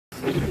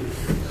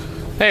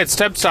Hey, it's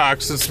Tip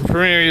Talks. It's the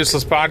Premier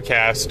Useless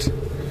Podcast.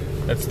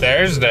 It's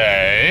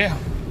Thursday.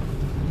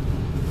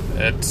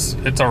 It's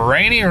a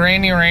rainy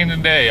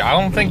day. I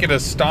don't think it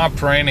has stopped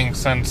raining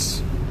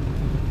since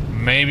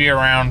maybe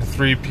around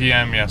 3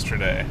 p.m.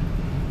 yesterday.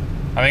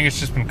 I think it's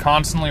just been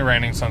constantly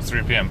raining since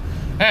 3 p.m.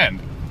 And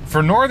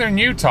for northern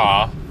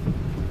Utah,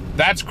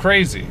 that's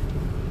crazy,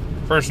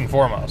 first and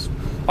foremost.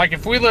 Like,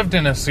 if we lived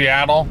in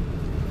Seattle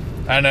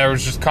and there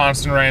was just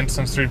constant rain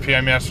since 3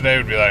 p.m. yesterday,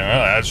 we'd be like, oh,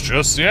 that's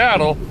just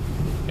Seattle.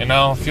 You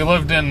know, if you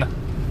lived in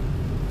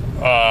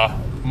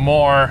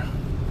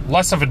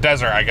less of a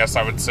desert, I guess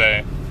I would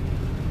say,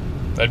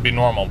 that'd be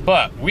normal.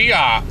 But we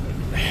got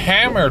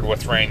hammered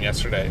with rain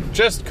yesterday.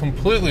 Just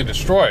completely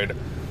destroyed.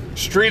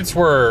 Streets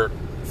were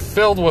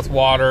filled with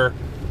water.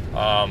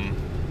 The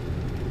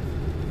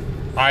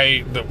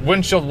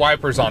windshield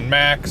wipers on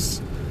max,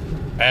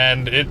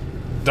 and it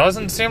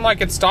doesn't seem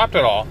like it stopped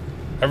at all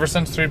ever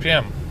since 3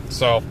 p.m.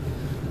 So,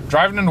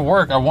 driving into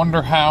work, I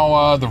wonder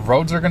how the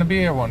roads are going to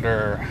be. I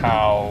wonder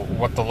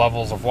what the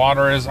levels of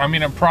water is. I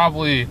mean, it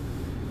probably...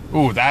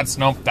 Ooh,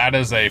 that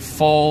is a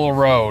full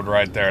road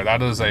right there.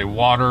 That is a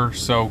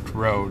water-soaked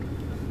road.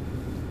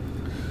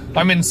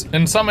 I mean,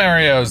 in some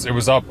areas, it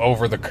was up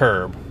over the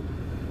curb,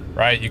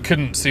 right? You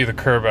couldn't see the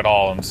curb at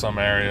all in some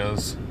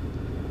areas.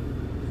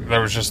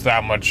 There was just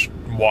that much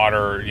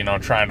water, you know,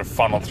 trying to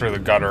funnel through the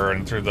gutter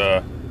and through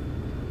the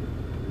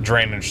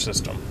drainage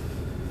system.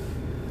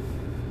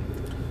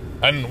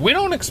 And we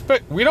don't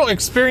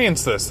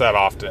experience this that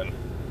often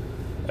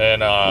in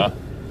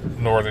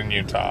northern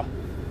Utah,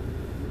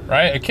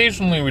 right?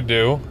 Occasionally we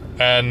do,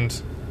 and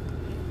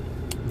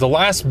the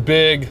last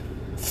big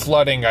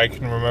flooding I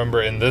can remember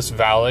in this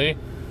valley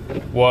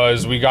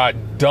was we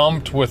got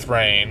dumped with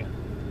rain.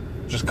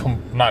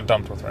 Not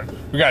dumped with rain.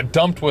 We got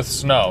dumped with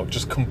snow,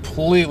 just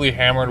completely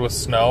hammered with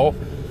snow,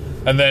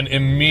 and then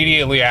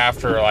immediately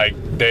after,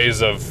 like,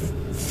 days of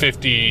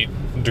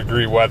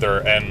 50-degree weather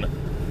and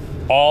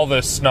all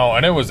this snow,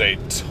 and it was a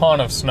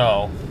ton of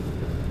snow.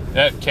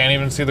 Can't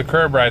even see the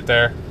curb right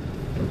there.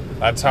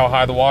 That's how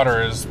high the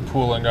water is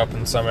pooling up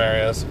in some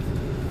areas.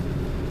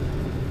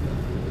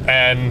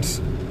 And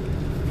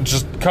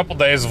just a couple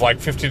days of like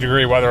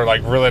 50-degree weather,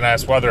 like really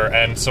nice weather,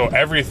 and so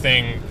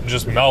everything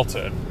just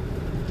melted.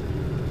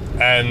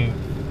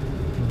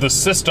 And the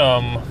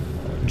system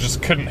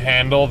just couldn't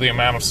handle the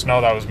amount of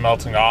snow that was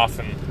melting off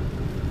and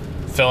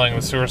filling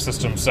the sewer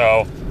system.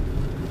 So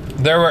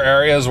there were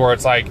areas where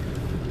it's like,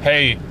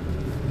 hey,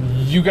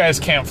 you guys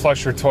can't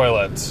flush your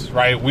toilets,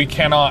 right? We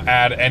cannot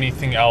add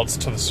anything else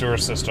to the sewer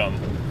system.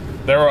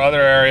 There were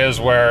other areas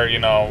where, you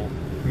know,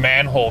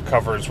 manhole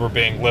covers were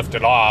being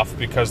lifted off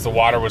because the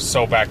water was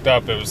so backed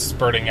up, it was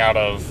spurting out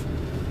of,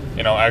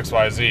 you know,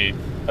 XYZ.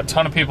 A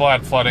ton of people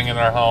had flooding in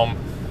their home.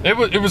 It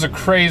was a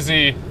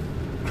crazy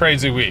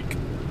week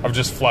of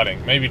just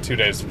flooding. Maybe 2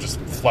 days of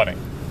just flooding.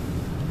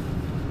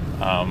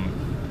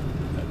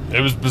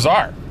 It was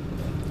bizarre.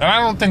 And I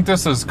don't think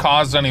this has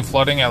caused any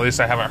flooding. At least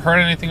I haven't heard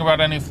anything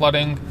about any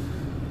flooding.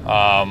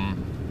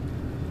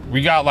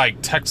 We got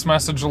like text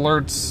message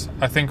alerts,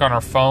 I think, on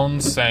our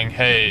phones saying,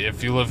 hey,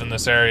 if you live in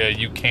this area,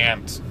 you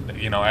can't,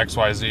 you know,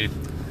 XYZ.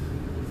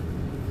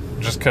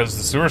 Just because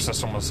the sewer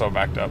system was so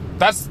backed up.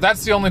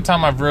 That's the only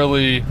time I've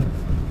really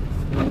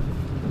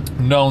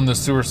known the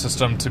sewer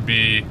system to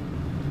be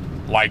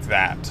like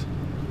that.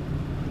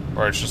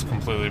 Where it's just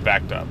completely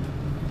backed up.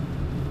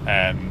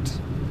 And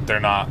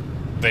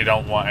they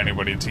don't want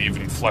anybody to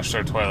even flush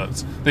their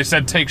toilets. They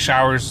said take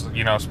showers,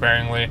 you know,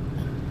 sparingly.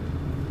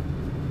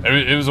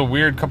 It was a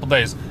weird couple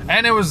days.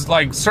 And it was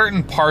like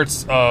certain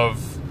parts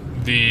of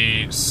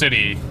the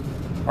city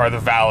or the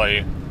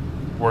valley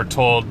were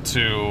told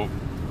to,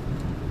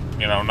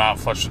 you know, not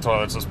flush the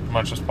toilets as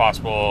much as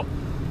possible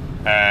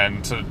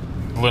and to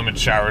limit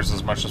showers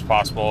as much as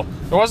possible.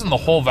 It wasn't the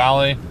whole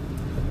valley.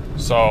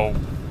 So,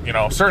 you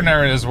know, certain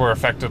areas were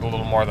affected a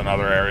little more than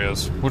other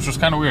areas, which was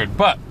kind of weird.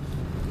 But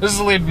this is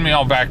leading me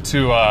all back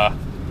to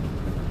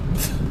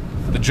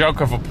the joke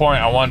of a point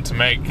I wanted to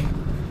make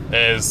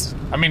is,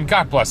 I mean,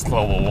 God bless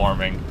global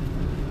warming.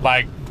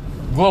 Like,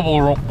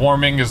 global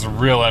warming is a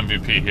real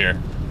MVP here.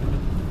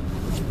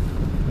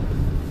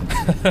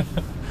 You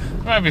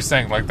might be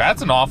saying, like,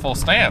 that's an awful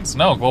stance.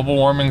 No, global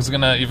warming is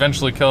going to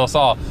eventually kill us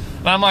all.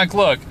 And I'm like,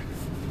 look,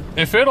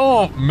 if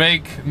it'll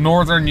make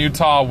northern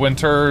Utah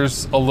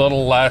winters a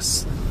little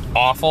less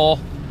awful,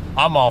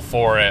 I'm all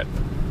for it,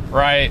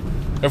 right?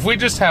 If we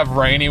just have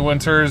rainy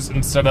winters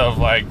instead of,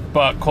 like,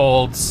 butt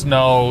cold,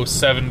 snow,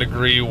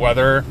 7-degree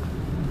weather,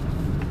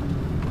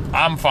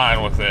 I'm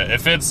fine with it.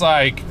 If it's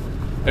like,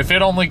 if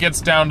it only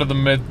gets down to the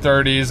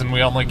mid-30s and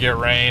we only get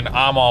rain,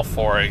 I'm all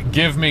for it.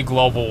 Give me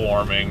global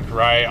warming,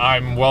 right?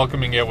 I'm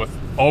welcoming it with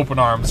open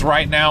arms.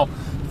 Right now,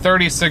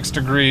 36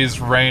 degrees,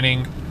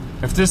 raining.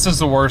 If this is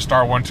the worst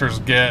our winters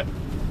get,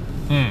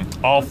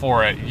 all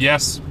for it.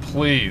 Yes,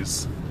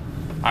 please.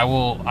 I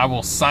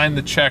will sign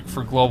the check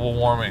for global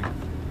warming.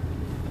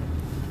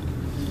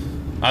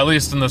 At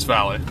least in this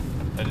valley,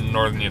 in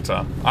northern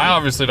Utah. I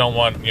obviously don't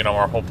want, you know,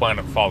 our whole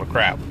planet to fall to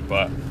crap,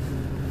 but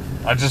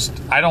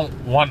I don't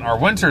want our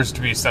winters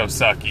to be so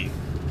sucky.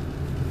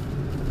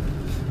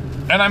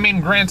 And I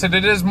mean, granted,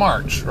 it is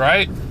March,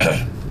 right?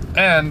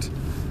 And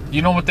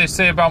you know what they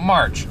say about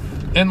March.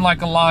 In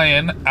like a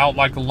lion, out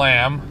like a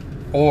lamb.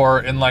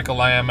 Or in like a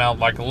lamb, out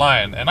like a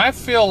lion. And I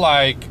feel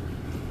like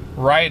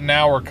right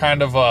now we're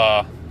kind of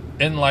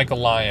in like a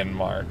lion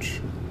March.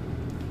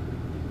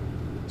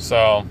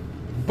 So,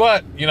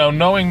 but, you know,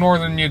 knowing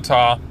northern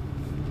Utah,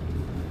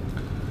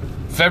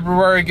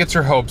 February gets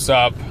your hopes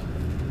up.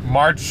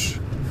 March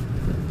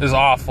is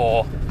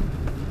awful.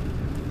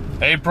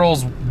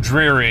 April's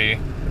dreary.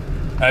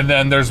 And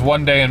then there's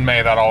one day in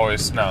May that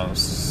always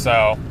snows.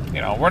 So, you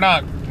know, we're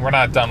not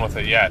done with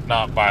it yet,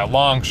 not by a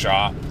long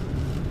shot.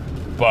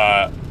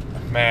 But,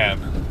 man,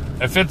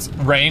 if it's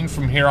rain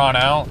from here on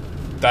out,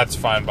 that's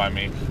fine by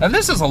me. And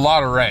this is a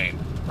lot of rain,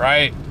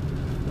 right?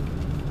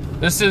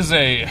 This is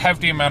a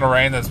hefty amount of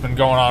rain that's been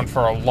going on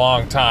for a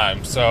long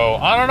time. So,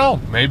 I don't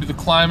know. Maybe the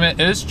climate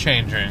is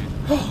changing.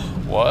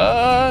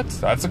 What?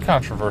 That's a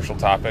controversial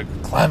topic.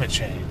 Climate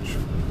change.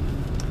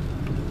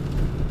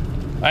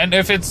 And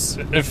if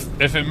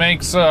it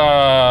makes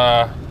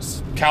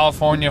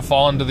California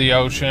fall into the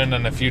ocean,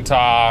 and if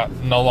Utah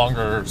no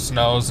longer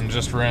snows and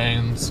just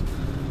rains,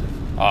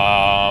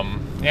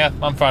 yeah,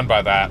 I'm fine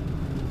by that.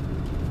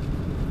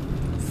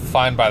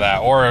 Fine by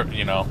that. Or,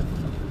 you know,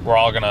 we're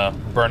all gonna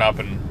burn up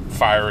in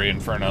fiery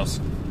infernos.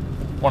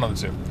 One of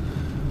the two.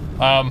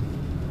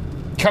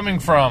 Coming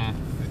from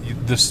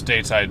the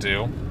states I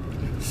do,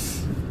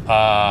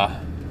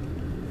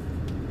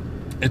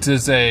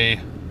 it's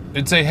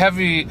a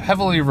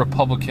heavily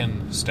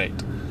Republican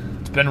state.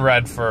 It's been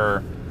red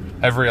for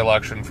every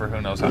election for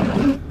who knows how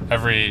long.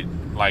 Every,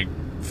 like,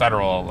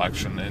 federal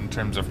election in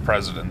terms of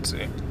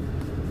presidency.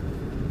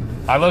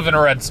 I live in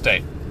a red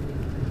state.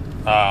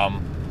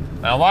 Now,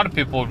 a lot of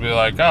people would be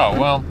like, oh,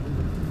 well,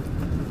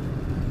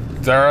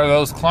 there are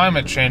those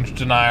climate change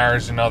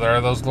deniers, you know, there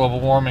are those global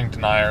warming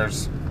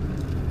deniers.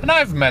 And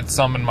I've met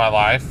some in my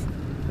life.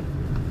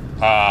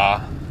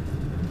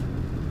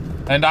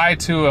 And I,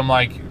 too, am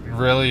like,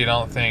 really, you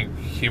don't think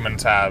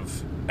humans have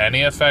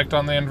any effect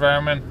on the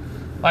environment?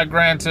 Like,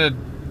 granted,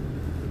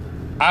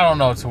 I don't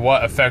know to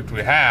what effect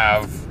we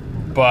have,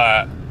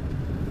 but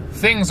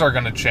things are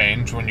going to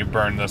change when you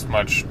burn this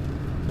much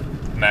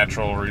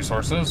natural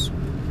resources,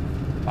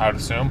 I would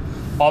assume.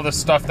 All the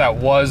stuff that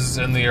was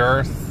in the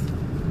earth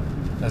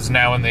is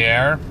now in the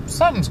air.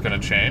 Something's going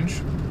to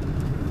change.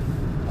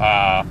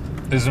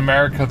 Is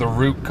America the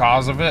root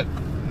cause of it?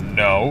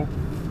 No.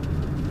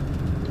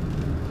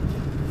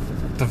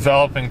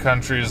 Developing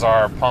countries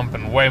are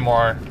pumping way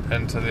more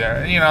into the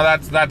air. You know,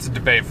 that's a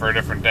debate for a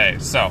different day.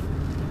 So,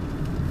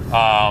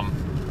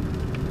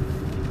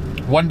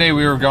 one day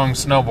we were going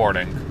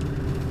snowboarding,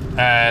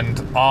 and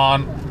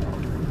on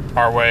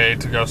our way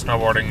to go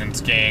snowboarding and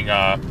skiing,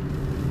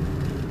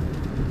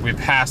 we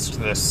passed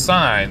this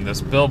sign,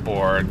 this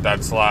billboard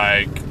that's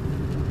like,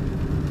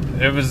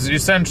 it was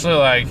essentially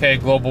like, hey,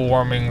 global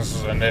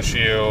warming's an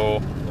issue,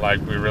 like,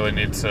 we really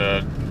need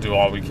to do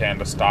all we can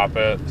to stop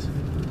it.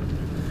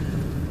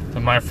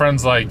 And my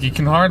friend's like, you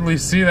can hardly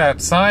see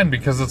that sign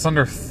because it's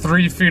under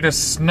 3 feet of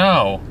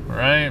snow,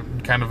 right?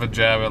 Kind of a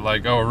jab at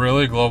like, oh,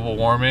 really? Global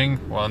warming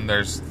when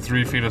there's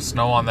 3 feet of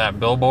snow on that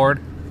billboard?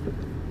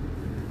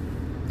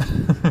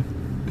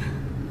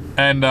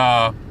 And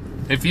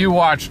if you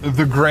watch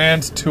The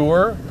Grand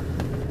Tour,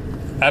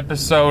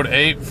 episode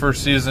 8 for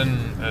season,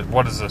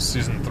 what is this,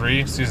 season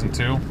 3, season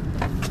 2?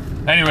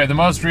 Anyway, the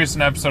most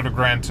recent episode of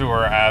Grand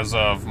Tour as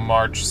of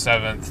March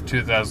 7th,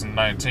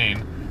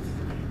 2019,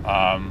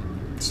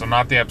 so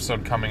not the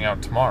episode coming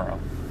out tomorrow,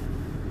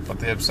 but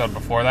the episode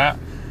before that,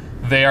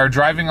 they are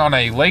driving on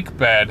a lake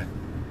bed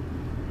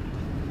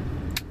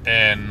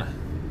in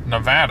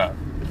Nevada,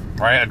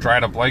 right? A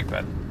dried up lake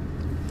bed.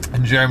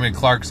 And Jeremy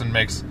Clarkson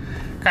makes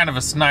kind of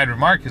a snide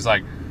remark. He's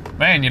like,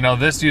 man, you know,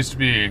 this used to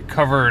be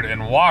covered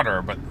in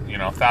water, but, you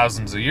know,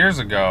 thousands of years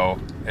ago,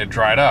 it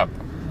dried up.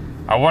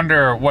 I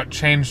wonder what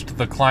changed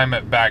the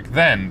climate back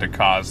then to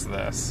cause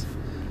this.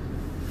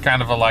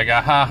 Kind of a like,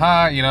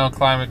 you know,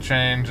 climate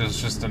change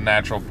is just a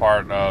natural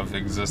part of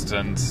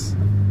existence.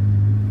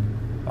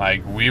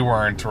 Like, we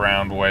weren't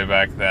around way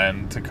back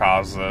then to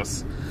cause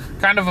this.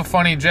 Kind of a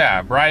funny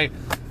jab, right?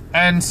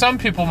 And some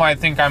people might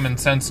think I'm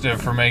insensitive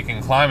for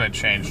making climate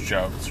change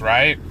jokes,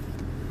 right?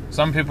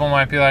 Some people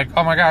might be like,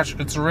 oh my gosh,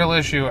 it's a real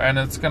issue and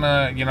it's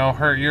gonna, you know,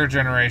 hurt your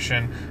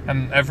generation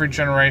and every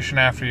generation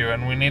after you,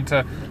 and we need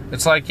to...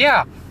 It's like,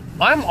 yeah,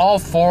 I'm all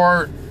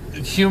for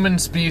human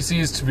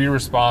species to be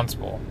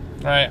responsible,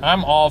 right?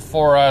 I'm all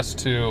for us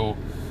to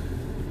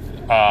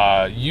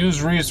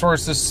use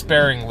resources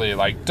sparingly,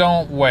 like,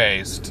 don't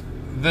waste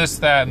this,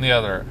 that, and the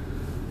other.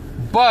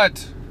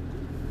 But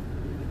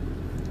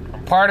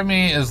part of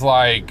me is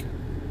like,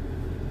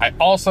 I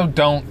also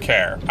don't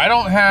care. I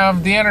don't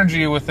have the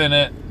energy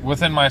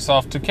within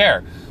myself to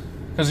care.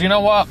 Because you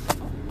know what?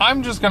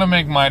 I'm just going to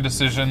make my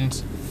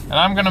decisions, and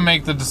I'm going to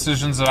make the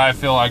decisions that I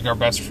feel like are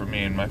best for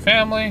me and my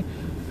family.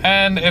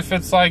 And if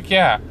it's like,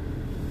 yeah,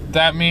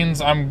 that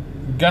means I'm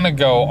going to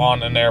go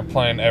on an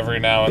airplane every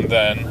now and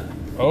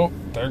then. Oh,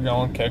 they're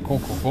going. Okay,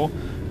 cool.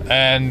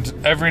 And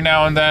every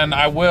now and then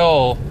I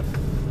will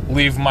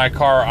leave my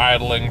car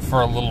idling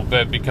for a little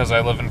bit because I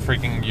live in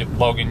freaking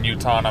Logan,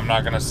 Utah, and I'm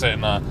not going to sit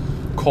in a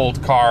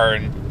cold car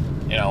in,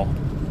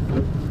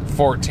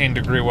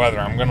 14-degree weather.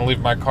 I'm going to leave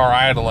my car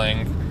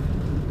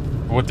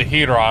idling with the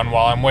heater on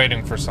while I'm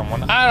waiting for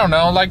someone. I don't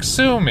know, like,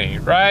 sue me,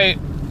 right?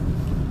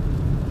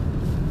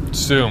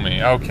 Sue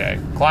me. Okay.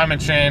 Climate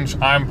change,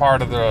 I'm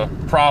part of the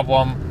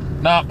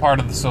problem, not part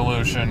of the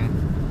solution.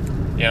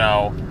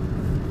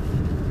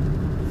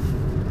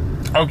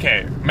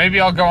 Okay, maybe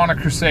I'll go on a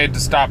crusade to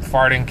stop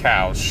farting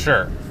cows.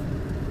 Sure.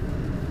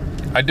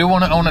 I do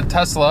want to own a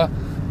Tesla,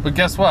 but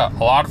guess what?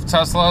 A lot of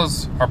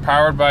Teslas are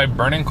powered by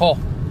burning coal.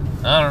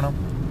 I don't know.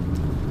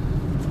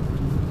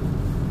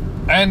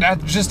 And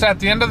at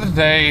the end of the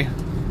day,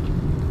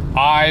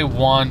 I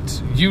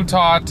want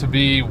Utah to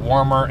be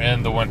warmer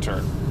in the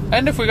winter.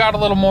 And if we got a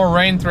little more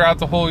rain throughout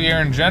the whole year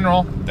in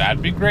general,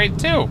 that'd be great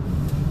too.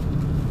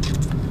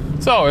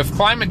 So if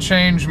climate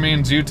change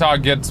means Utah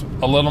gets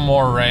a little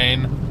more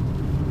rain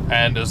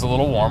and is a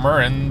little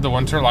warmer in the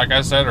winter, like I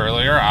said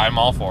earlier, I'm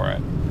all for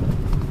it.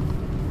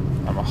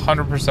 I'm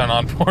 100%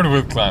 on board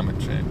with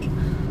climate change,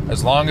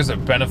 as long as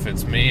it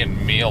benefits me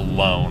and me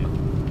alone.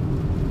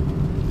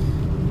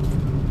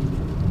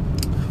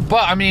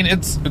 But, I mean,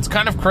 it's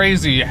kind of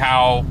crazy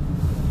how...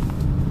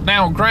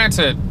 Now,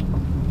 granted,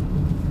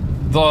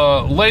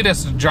 the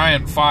latest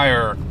giant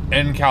fire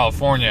in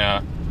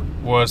California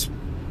was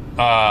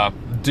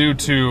due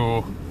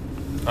to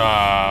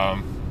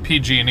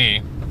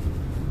PG&E,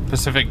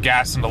 Pacific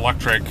Gas and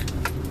Electric.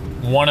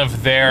 One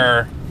of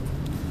their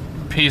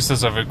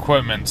pieces of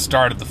equipment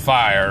started the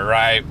fire,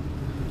 right?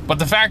 But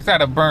the fact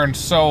that it burned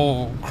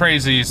so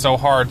crazy, so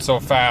hard, so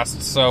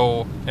fast,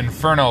 so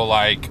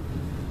inferno-like,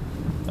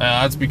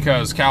 that's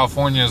because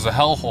California is a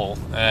hellhole,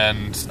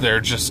 and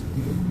they're just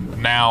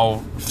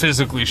now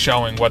physically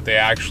showing what they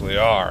actually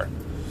are.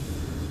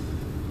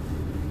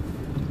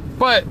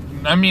 But,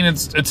 I mean,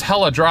 it's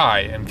hella dry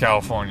in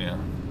California.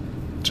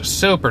 Just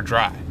super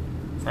dry,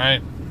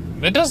 right?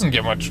 It doesn't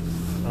get much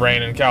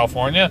rain in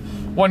California.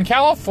 When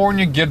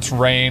California gets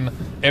rain,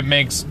 it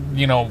makes,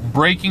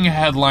 breaking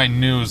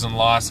headline news in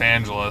Los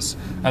Angeles,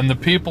 and the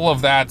people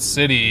of that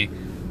city,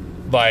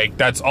 like,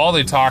 that's all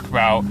they talk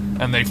about,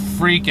 and they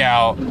freak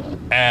out,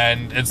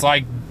 and it's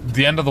like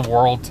the end of the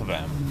world to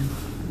them.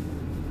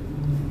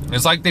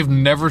 It's like they've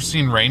never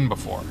seen rain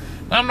before.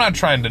 And I'm not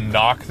trying to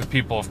knock the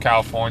people of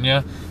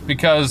California,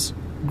 because,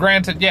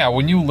 granted, yeah,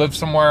 when you live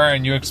somewhere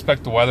and you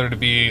expect the weather to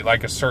be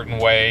like a certain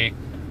way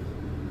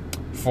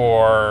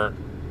for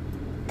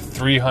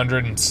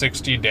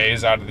 360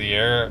 days out of the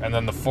year, and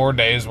then the 4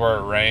 days where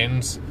it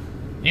rains,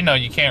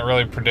 you can't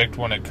really predict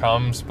when it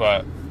comes,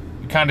 but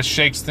it kind of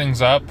shakes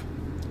things up.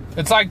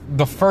 It's like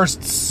the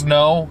first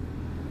snow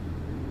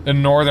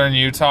in northern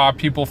Utah.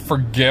 People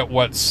forget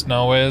what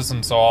snow is,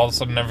 and so all of a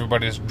sudden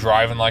everybody's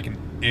driving like an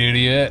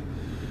idiot.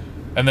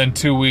 And then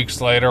 2 weeks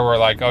later, we're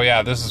like, oh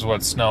yeah, this is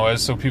what snow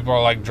is. So people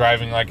are like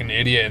driving like an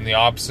idiot in the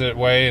opposite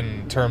way,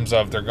 in terms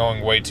of they're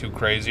going way too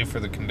crazy for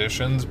the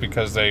conditions,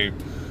 because they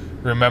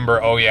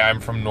remember, oh yeah, I'm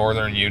from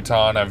northern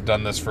Utah and I've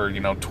done this for,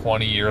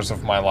 20 years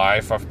of my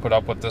life. I've put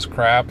up with this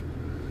crap.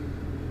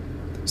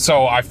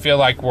 So I feel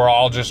like we're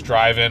all just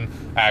driving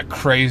at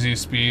crazy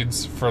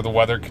speeds for the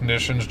weather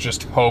conditions,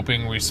 just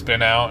hoping we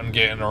spin out and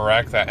get in a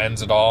wreck that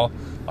ends it all.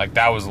 Like,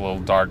 that was a little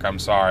dark, I'm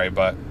sorry,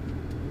 but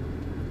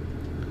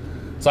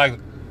it's like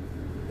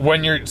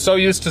when you're so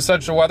used to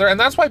such a weather, and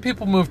that's why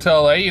people move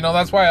to LA,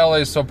 that's why LA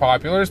is so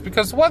popular, is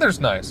because the weather's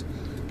nice.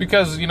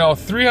 Because,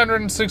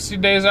 360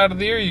 days out of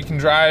the year, you can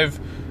drive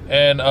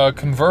in a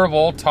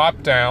convertible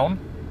top down,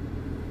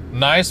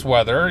 nice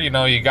weather,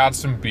 you got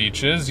some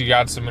beaches, you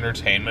got some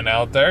entertainment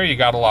out there, you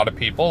got a lot of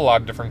people, a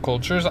lot of different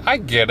cultures. I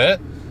get it.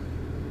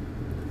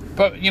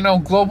 But,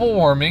 global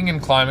warming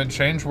and climate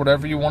change,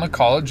 whatever you want to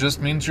call it,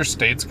 just means your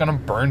state's going to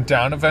burn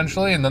down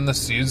eventually, and then the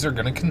seas are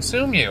going to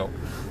consume you.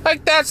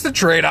 Like, that's the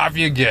trade-off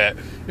you get.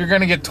 You're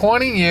going to get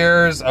 20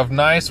 years of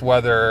nice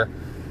weather,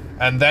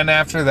 and then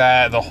after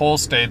that, the whole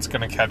state's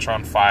going to catch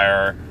on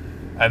fire.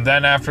 And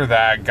then after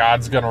that,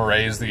 God's going to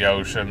raise the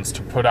oceans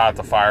to put out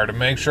the fire, to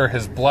make sure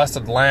his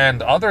blessed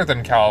land, other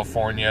than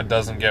California,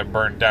 doesn't get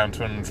burnt down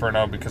to an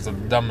inferno because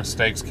of the dumb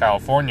mistakes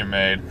California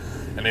made.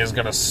 And he's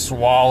going to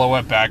swallow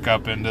it back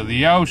up into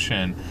the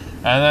ocean.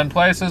 And then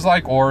places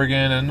like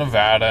Oregon and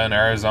Nevada and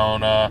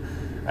Arizona,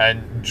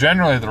 and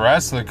generally the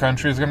rest of the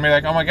country, is going to be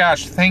like, oh my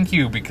gosh, thank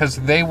you, because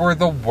they were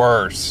the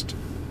worst.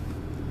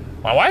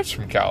 My wife's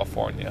from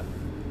California.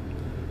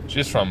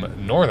 She's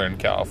from Northern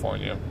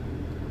California.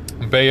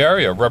 Bay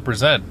Area,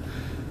 represent.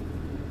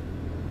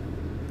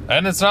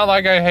 And it's not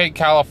like I hate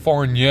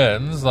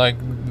Californians. Like,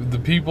 the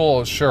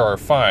people sure are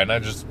fine.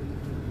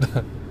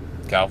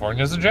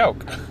 California's a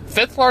joke.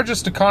 5th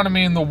largest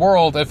economy in the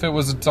world if it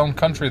was its own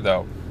country,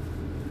 though.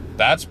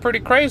 That's pretty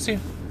crazy.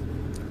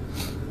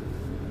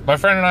 My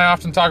friend and I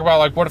often talk about,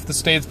 like, what if the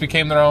states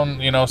became their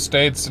own,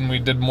 states, and we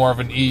did more of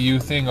an EU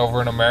thing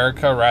over in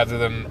America rather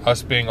than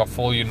us being a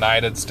full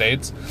United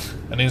States.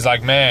 And he's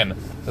like, man,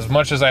 as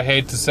much as I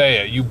hate to say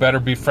it, you better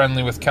be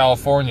friendly with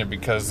California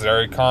because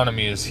their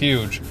economy is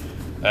huge.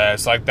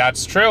 It's like,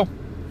 that's true.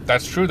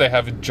 that's true. They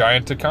have a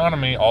giant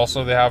economy.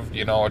 Also, they have,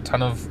 you know, a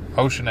ton of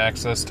ocean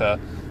access to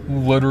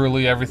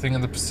literally everything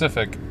in the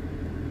Pacific.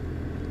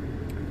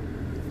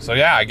 So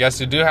yeah, I guess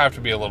you do have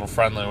to be a little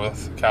friendly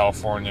with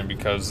California,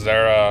 because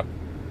they're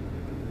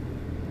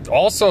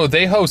also,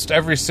 they host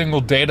every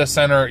single data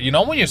center. You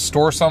know, when you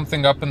store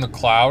something up in the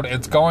cloud,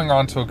 it's going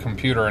onto a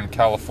computer in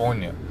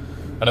California.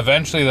 And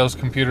eventually those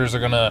computers are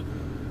going to,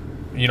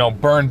 you know,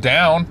 burn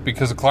down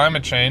because of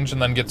climate change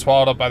and then get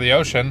swallowed up by the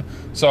ocean.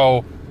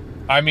 So,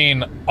 I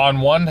mean, on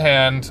one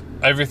hand,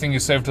 everything you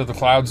save to the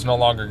cloud's no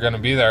longer going to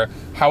be there.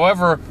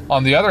 However,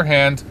 on the other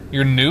hand,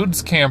 your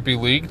nudes can't be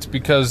leaked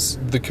because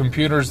the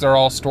computers they're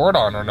all stored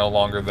on are no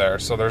longer there.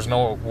 So there's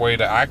no way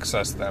to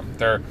access them.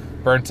 They're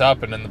burnt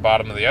up and in the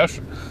bottom of the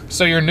ocean.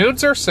 So your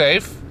nudes are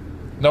safe.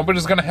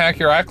 Nobody's going to hack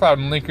your iCloud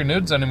and leak your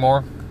nudes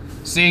anymore.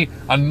 See,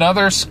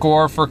 another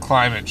score for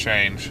climate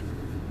change.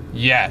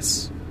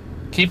 Yes.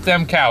 Keep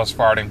them cows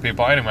farting,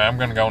 people. Anyway, I'm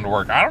going to go into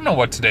work. I don't know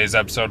what today's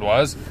episode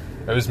was.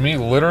 It was me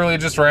literally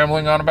just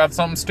rambling on about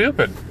something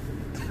stupid.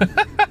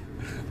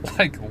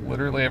 Like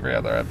literally every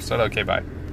other episode. Okay, bye.